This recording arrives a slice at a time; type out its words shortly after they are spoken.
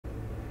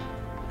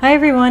Hi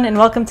everyone and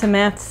welcome to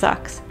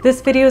Mathsux.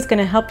 This video is going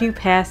to help you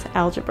pass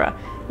algebra.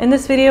 In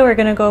this video we're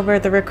going to go over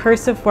the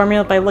recursive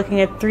formula by looking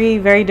at three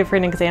very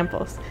different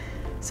examples.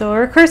 So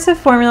a recursive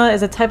formula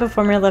is a type of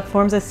formula that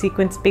forms a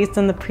sequence based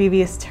on the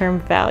previous term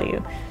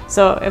value.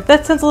 So if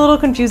that sounds a little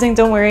confusing,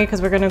 don't worry,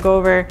 because we're going to go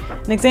over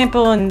an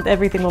example and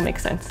everything will make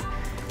sense.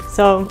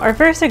 So our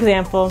first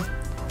example,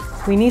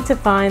 we need to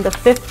find the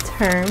fifth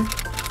term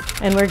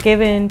and we're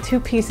given two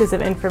pieces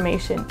of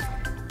information.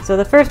 So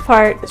the first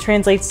part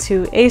translates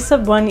to a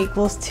sub 1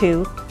 equals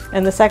 2,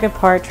 and the second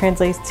part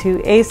translates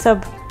to a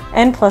sub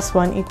n plus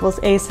 1 equals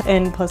a sub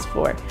n plus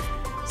 4.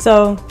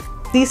 So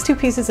these two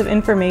pieces of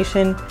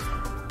information,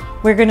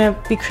 we're going to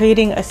be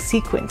creating a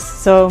sequence.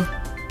 So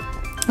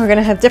we're going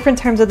to have different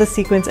terms of the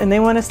sequence and they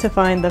want us to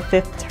find the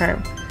fifth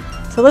term.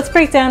 So let's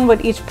break down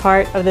what each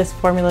part of this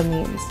formula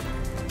means.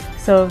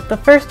 So the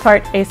first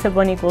part, a sub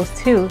 1 equals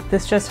 2,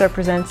 this just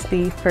represents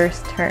the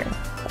first term.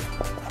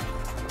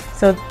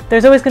 So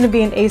there's always going to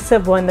be an a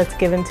sub 1 that's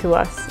given to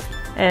us,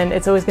 and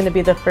it's always going to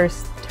be the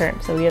first term.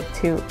 So we have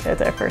 2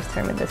 as our first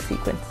term in this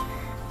sequence.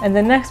 And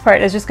the next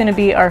part is just going to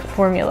be our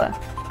formula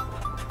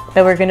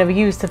that we're going to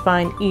use to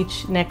find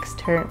each next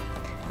term.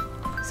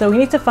 So we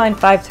need to find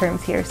 5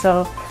 terms here.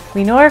 So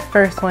we know our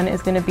first one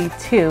is going to be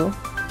 2.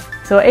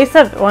 So a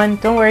sub 1,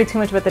 don't worry too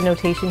much about the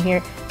notation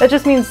here. That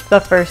just means the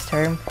first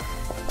term.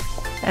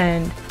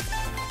 And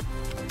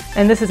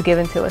this is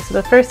given to us. So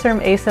the first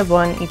term, a sub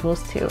 1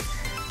 equals 2.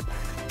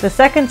 The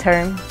second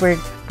term, we're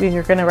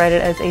going to write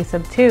it as a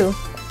sub 2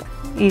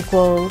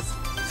 equals,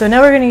 so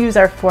now we're going to use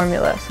our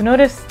formula. So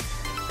notice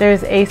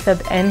there's a sub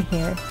n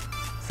here.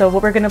 So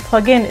what we're going to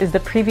plug in is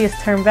the previous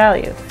term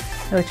value,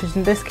 which is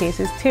in this case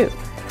is 2.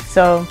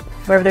 So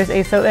wherever there's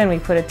a sub n, we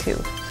put a 2.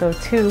 So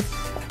 2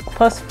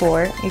 plus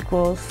 4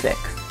 equals 6.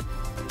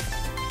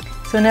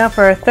 So now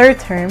for our third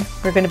term,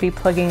 we're going to be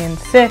plugging in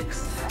 6.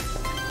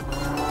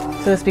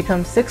 So this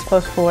becomes 6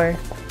 plus 4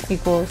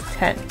 equals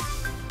 10.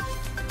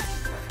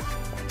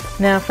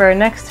 Now for our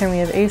next term, we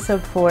have a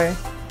sub 4,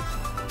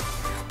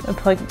 and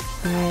plug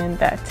in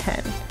that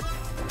 10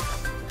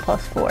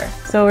 plus 4.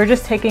 So we're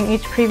just taking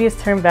each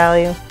previous term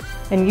value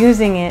and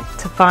using it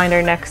to find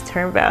our next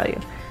term value.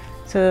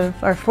 So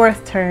our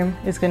fourth term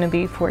is going to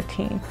be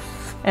 14,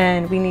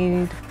 and we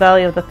need the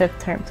value of the fifth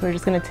term. So we're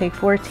just going to take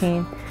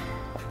 14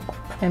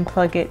 and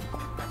plug it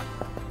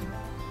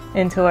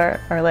into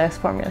our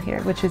last formula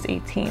here, which is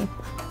 18.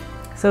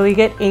 So we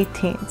get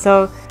 18.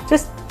 So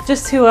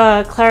just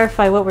to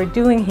clarify what we're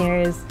doing here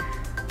is,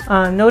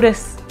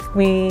 notice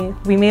we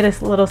made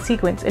a little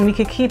sequence and we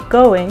could keep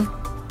going,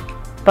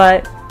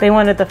 but they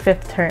wanted the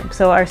fifth term.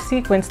 So our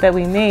sequence that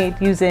we made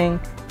using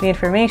the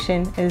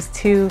information is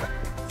 2,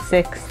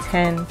 6,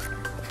 10,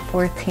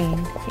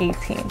 14,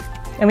 18.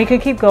 And we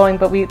could keep going,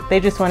 but they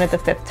just wanted the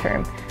fifth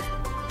term.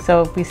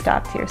 So we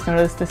stopped here. So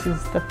notice this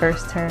is the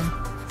first term,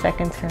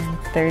 second term,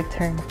 third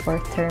term,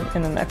 fourth term,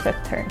 and then our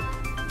fifth term.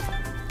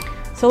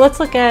 So let's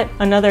look at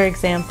another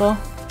example.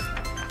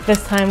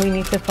 This time we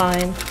need to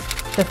find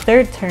the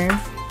third term,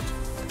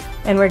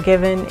 and we're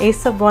given a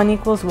sub 1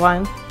 equals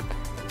 1,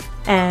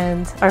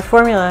 and our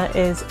formula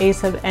is a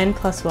sub n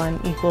plus 1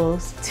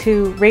 equals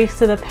 2 raised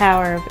to the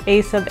power of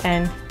a sub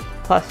n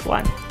plus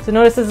 1. So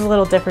notice this is a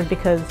little different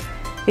because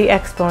the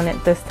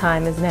exponent this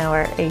time is now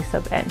our a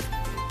sub n.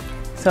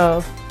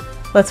 So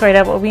let's write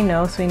out what we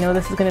know. So we know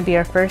this is going to be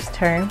our first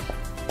term,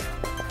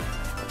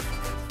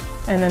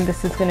 and then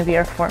this is going to be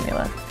our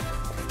formula.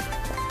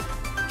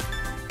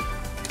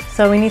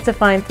 So we need to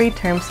find 3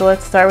 terms, so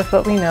let's start with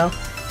what we know.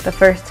 The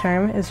first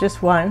term is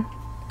just 1.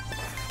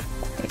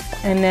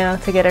 And now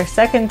to get our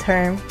second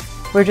term,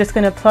 we're just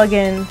going to plug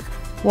in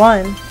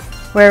 1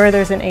 wherever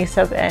there's an a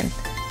sub n.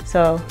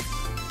 So,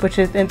 which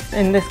is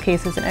in this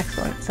case is an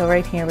exponent. So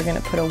right here we're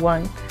going to put a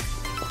 1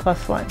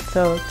 plus 1.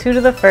 So 2 to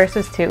the first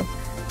is 2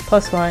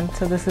 plus 1,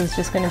 so this is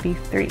just going to be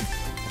 3.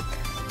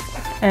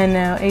 And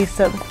now a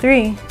sub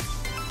 3,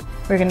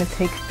 we're going to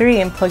take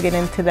 3 and plug it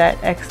into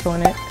that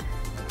exponent.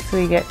 So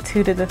we get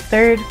 2 to the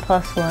third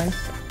plus 1.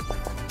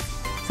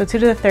 So 2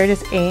 to the third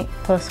is 8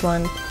 plus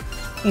 1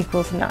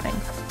 equals 9.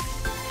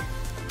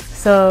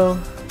 So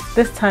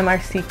this time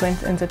our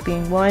sequence ends up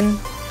being 1,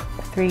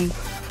 3,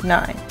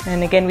 9.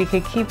 And again, we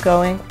could keep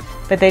going,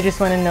 but they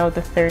just want to know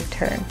the third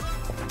term,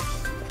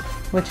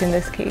 which in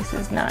this case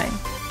is 9.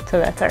 So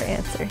that's our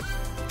answer.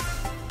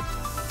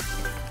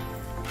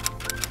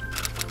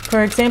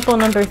 For example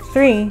number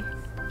 3,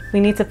 we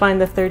need to find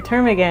the third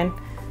term again.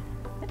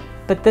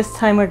 But this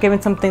time we're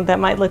given something that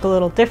might look a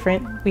little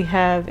different. We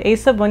have a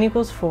sub 1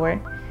 equals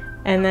 4,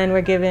 and then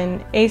we're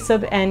given a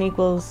sub n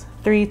equals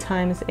 3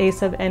 times a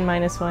sub n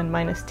minus 1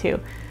 minus 2.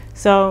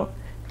 So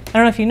I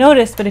don't know if you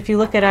noticed, but if you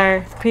look at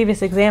our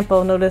previous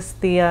example, notice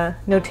the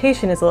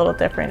notation is a little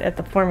different at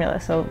the formula.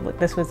 So look,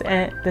 this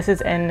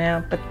is n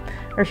now, but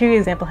our previous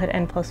example had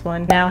n plus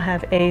 1. Now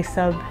have a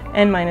sub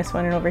n minus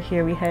 1, and over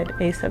here we had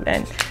a sub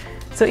n.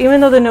 So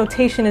even though the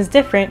notation is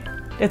different,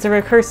 it's a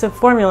recursive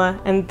formula,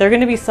 and they're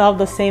going to be solved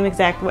the same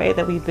exact way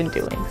that we've been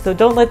doing. So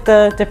don't let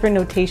the different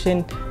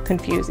notation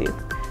confuse you.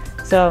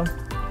 So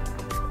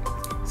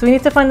So we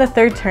need to find the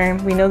third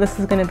term. We know this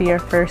is going to be our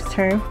first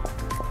term.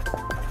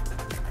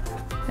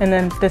 And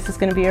then this is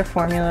going to be our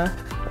formula.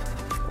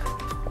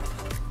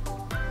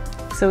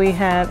 So we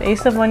have a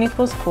sub 1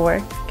 equals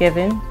 4,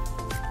 given,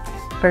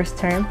 first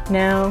term.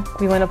 Now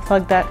we want to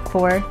plug that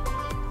 4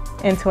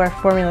 into our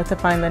formula to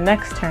find the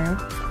next term.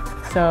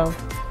 So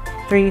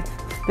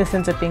this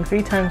ends up being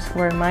 3 times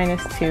 4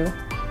 minus 2.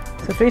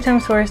 So 3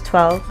 times 4 is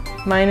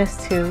 12,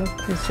 minus 2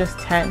 is just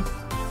 10.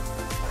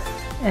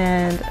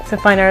 And to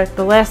find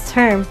the last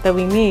term that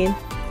we need,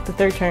 the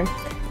third term,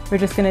 we're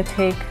just going to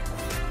take,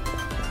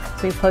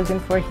 so we plugged in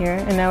 4 here,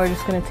 and now we're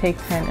just going to take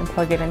 10 and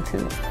plug it into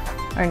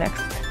our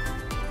next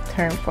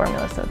term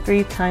formula. So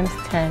 3 times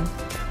 10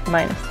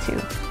 minus 2.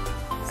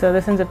 So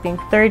this ends up being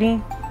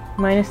 30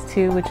 minus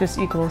 2, which just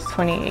equals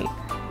 28.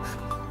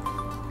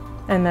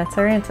 And that's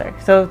our answer.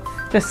 So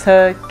just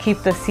to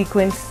keep the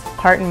sequence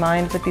part in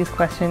mind with these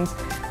questions,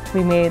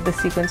 we made the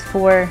sequence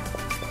 4,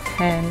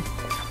 10,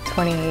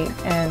 28,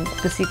 and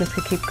the sequence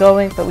could keep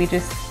going, but we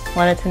just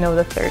wanted to know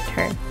the third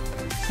term.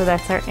 So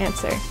that's our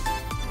answer.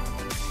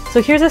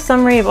 So here's a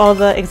summary of all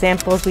the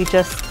examples we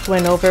just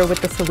went over with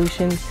the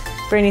solutions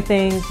for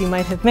anything you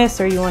might have missed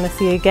or you want to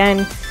see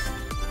again.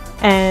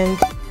 And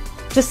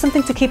just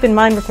something to keep in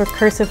mind with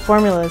recursive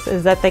formulas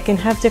is that they can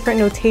have different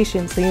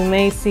notations, so you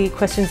may see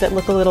questions that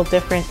look a little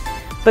different.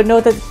 But know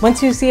that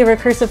once you see a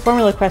recursive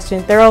formula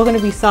question, they're all going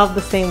to be solved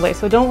the same way,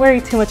 so don't worry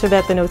too much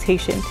about the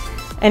notation.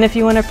 And if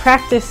you want to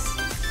practice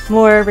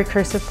more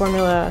recursive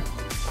formula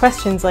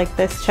questions like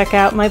this, check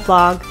out my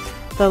blog.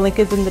 The link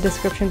is in the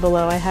description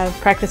below. I have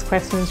practice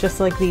questions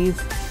just like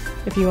these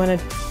if you want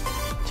to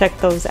check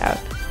those out.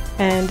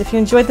 And if you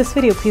enjoyed this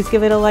video, please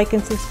give it a like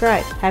and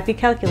subscribe. Happy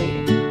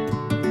calculating!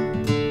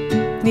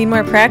 Need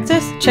more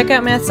practice? Check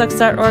out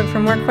Mathsux.org for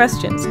more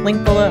questions.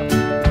 Link below.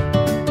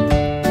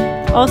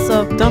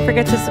 Also, don't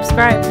forget to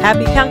subscribe.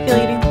 Happy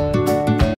calculating!